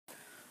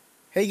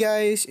Hey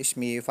guys, it's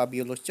me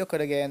Fabulous Joker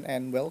again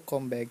and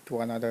welcome back to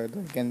another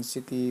Dragon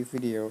City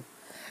video.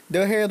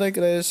 The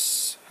heroic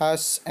race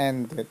has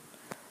ended.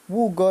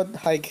 Who got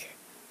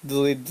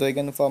Druid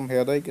Dragon from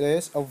heroic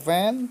race? A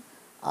van?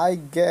 I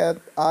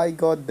got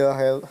the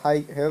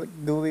heroic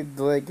Druid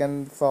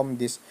Dragon from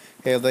this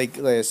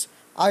heroic race.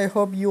 I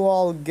hope you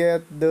all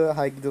get the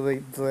high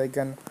Druid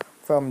Dragon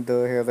from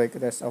the heroic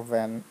race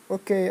event.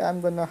 Okay, I'm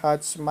gonna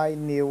hatch my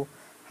new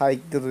high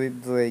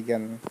Druid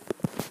Dragon.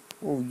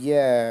 Oh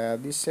yeah,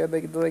 this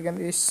Headache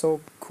Dragon is so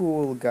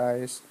cool,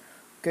 guys.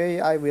 Okay,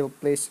 I will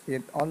place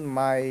it on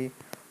my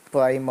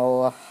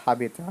primal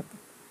habitat.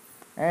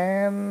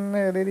 And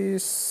here it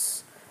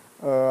is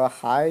a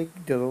high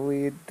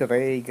druid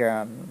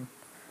dragon.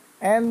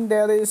 And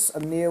there is a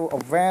new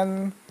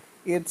event.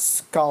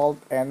 It's called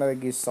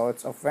Energy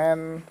Source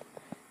event.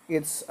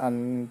 It's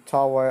an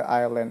Tower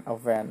Island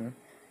event.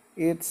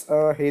 It's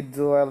a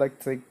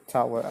hydroelectric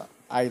tower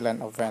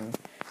island event.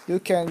 You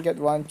can get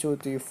 1, 2,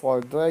 3,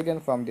 4 dragon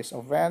from this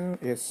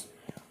event. It's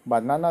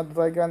banana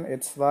dragon,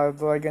 it's fire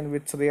dragon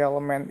with 3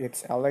 element,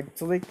 it's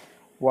electric,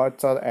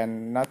 water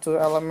and natural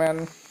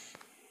element.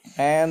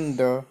 And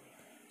the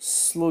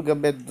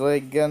slugabed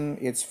dragon,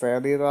 it's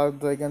very rare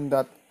dragon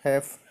that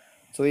have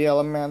 3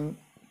 element.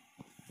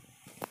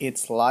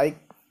 It's like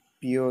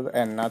pure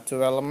and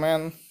natural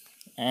element.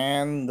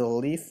 And the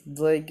leaf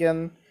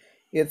dragon,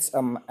 it's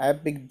an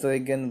epic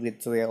dragon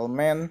with 3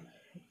 element.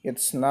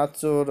 It's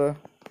natural,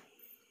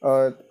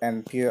 earth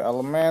and pure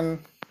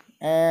element.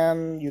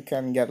 And you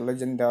can get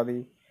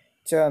legendary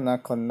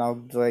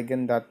Chernaconaut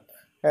dragon that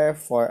have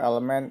 4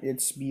 element.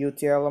 It's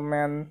beauty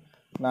element,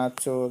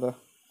 nature,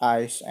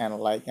 ice and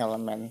light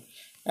element.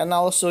 And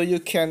also you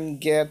can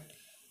get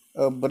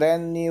a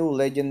brand new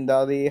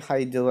legendary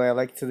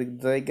hydroelectric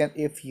dragon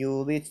if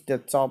you reach the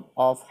top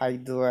of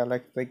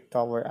hydroelectric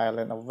tower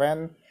island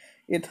event.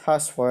 It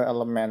has 4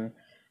 element.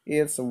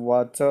 It's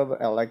water,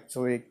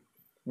 electric,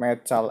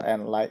 metal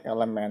and light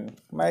element.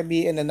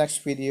 Maybe in the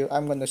next video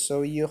I'm gonna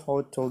show you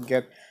how to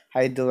get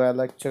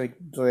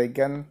hydroelectric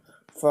dragon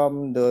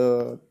from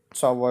the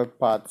tower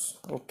parts.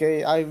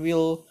 Okay, I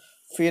will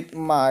feed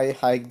my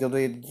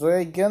hydroid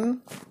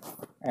dragon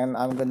and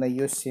I'm gonna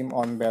use him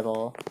on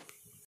battle.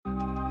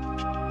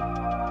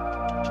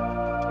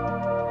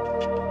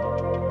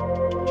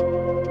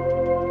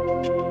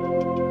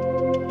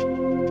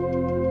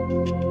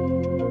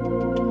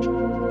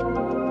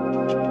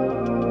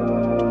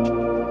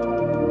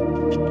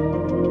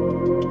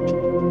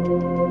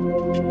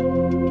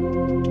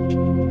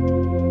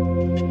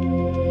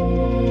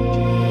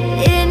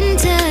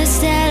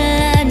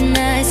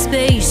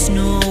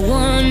 No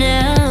one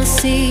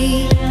else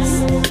sees.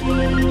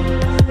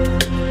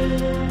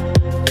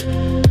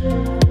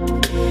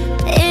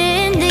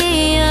 In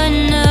the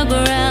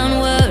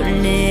underground, we're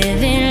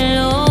living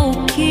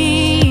low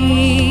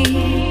key.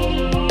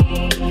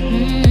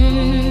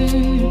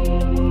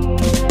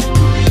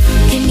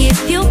 Can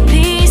give you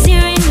peace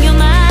here in your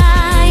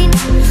mind.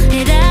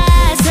 And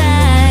as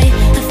I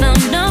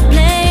found no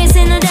place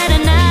in the dead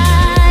of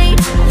night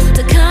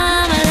to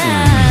come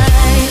alive.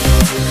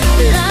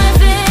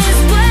 Life is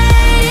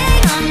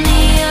waiting on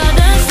the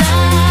other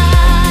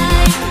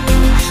side.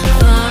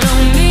 Follow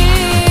me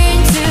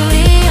into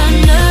the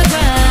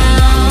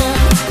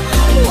underground.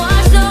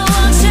 Watch the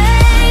world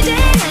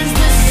changing as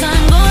the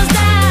sun goes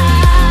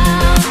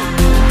down.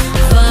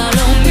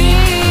 Follow me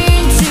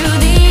into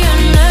the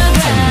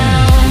underground.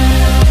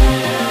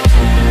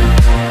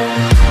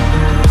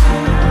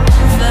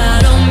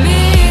 Follow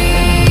me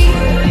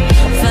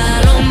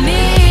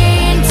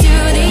into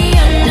the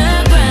underground.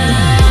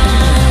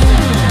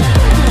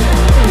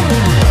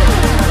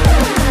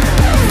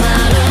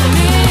 Follow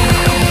me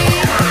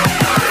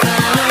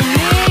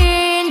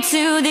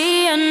into the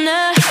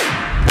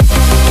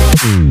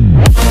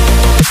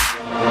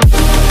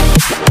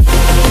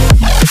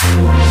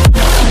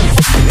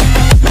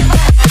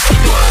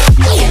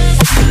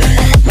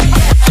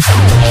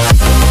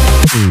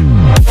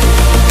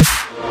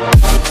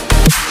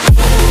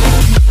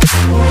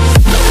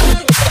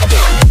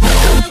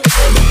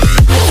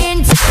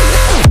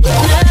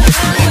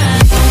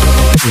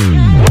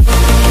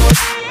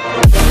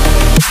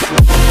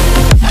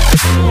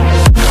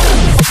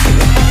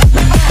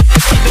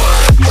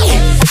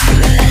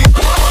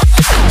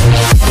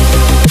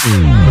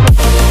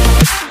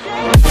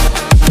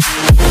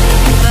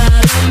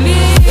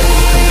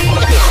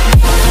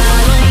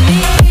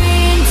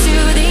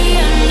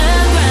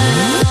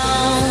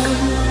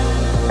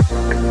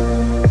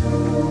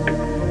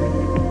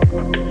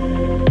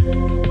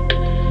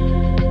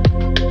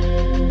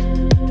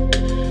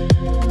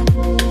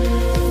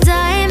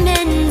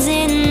diamonds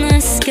in the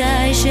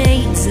sky,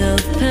 shades of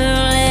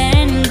pearl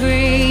and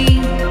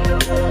green.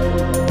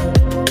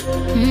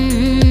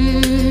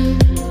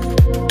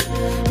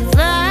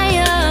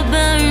 Fire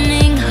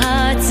burning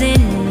hearts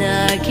in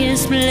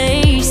darkest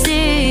places.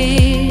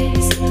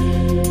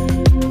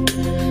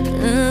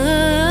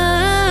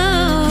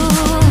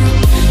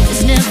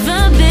 There's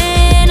never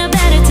been a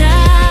better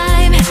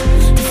time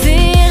to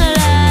feel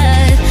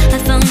alive. I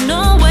found a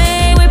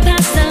way, we're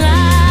past